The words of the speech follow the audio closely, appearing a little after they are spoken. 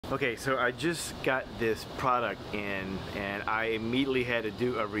Okay, so I just got this product in and I immediately had to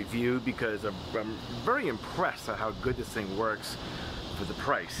do a review because I'm very impressed at how good this thing works for the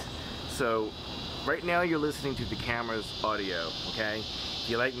price. So right now you're listening to the camera's audio, okay? If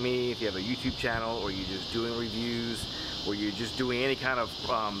you're like me, if you have a YouTube channel or you're just doing reviews or you're just doing any kind of,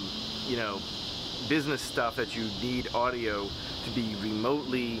 you know, business stuff that you need audio to be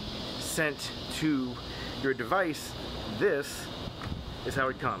remotely sent to your device, this is how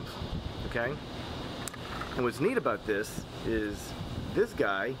it comes, okay? And what's neat about this is this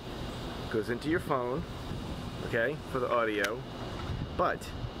guy goes into your phone, okay, for the audio, but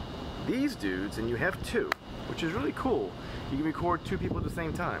these dudes, and you have two, which is really cool. You can record two people at the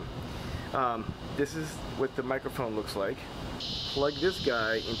same time. This is what the microphone looks like. Plug this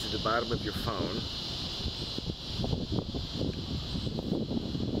guy into the bottom of your phone.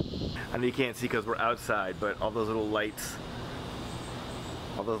 I know you can't see because we're outside, but all those little lights,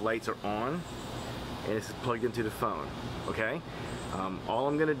 all those lights are on, and it's plugged into the phone, okay? All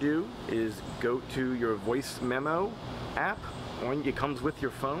I'm gonna do is go to your voice memo app, it comes with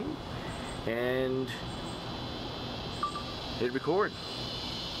your phone, and hit record.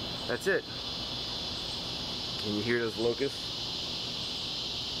 That's it. Can you hear those locusts?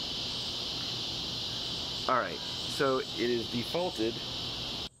 Alright, so it is defaulted.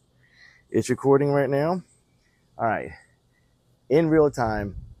 It's recording right now. Alright. In real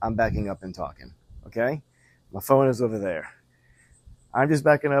time, I'm backing up and talking, okay? My phone is over there. I'm just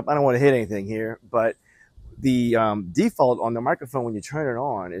backing up. I don't want to hit anything here, but the default on the microphone when you turn it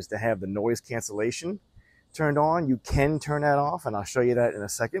on is to have the noise cancellation turned on. You can turn that off, and I'll show you that in a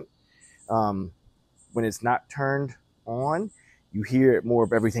second. When it's not turned on, you hear more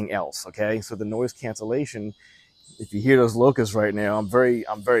of everything else, okay? So the noise cancellation, if you hear those locusts right now, I'm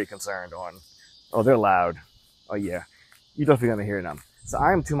very concerned on. Oh, they're loud. Oh yeah. You're definitely gonna hear them. So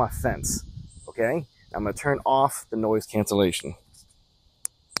I am to my fence, okay? I'm gonna turn off the noise cancellation.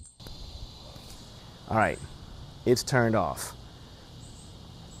 All right, it's turned off.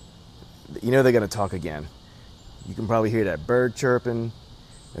 You know they're gonna talk again. You can probably hear that bird chirping.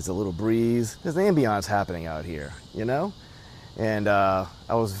 There's a little breeze. There's ambiance happening out here, you know? And I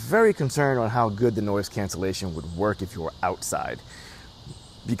was very concerned on how good the noise cancellation would work if you were outside,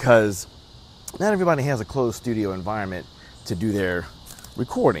 because not everybody has a closed studio environment to do their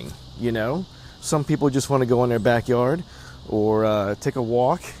recording, you know? Some people just want to go in their backyard or take a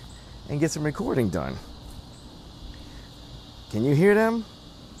walk and get some recording done. Can you hear them?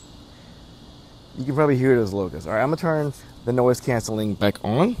 You can probably hear those locusts. All right, I'm gonna turn the noise canceling back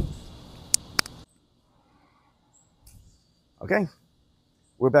on. Okay,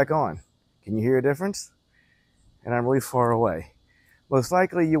 we're back on. Can you hear a difference? And I'm really far away. Most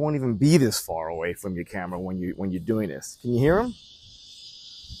likely you won't even be this far away from your camera when you're doing this. Can you hear them?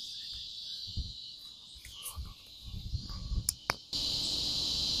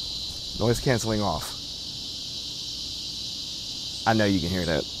 Noise canceling off. I know you can hear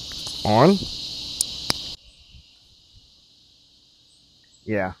that. On?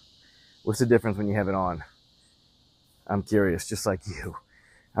 Yeah. What's the difference when you have it on? I'm curious, just like you.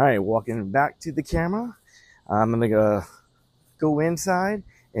 All right, walking back to the camera. I'm gonna go inside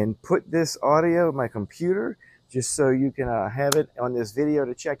and put this audio in my computer just so you can have it on this video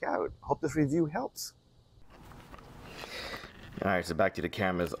to check out. Hope this review helps. All right, so back to the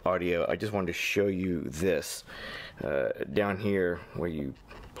camera's audio. I just wanted to show you this. Down here where you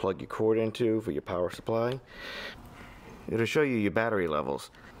plug your cord into for your power supply, it'll show you your battery levels.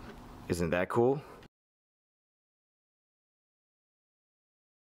 Isn't that cool?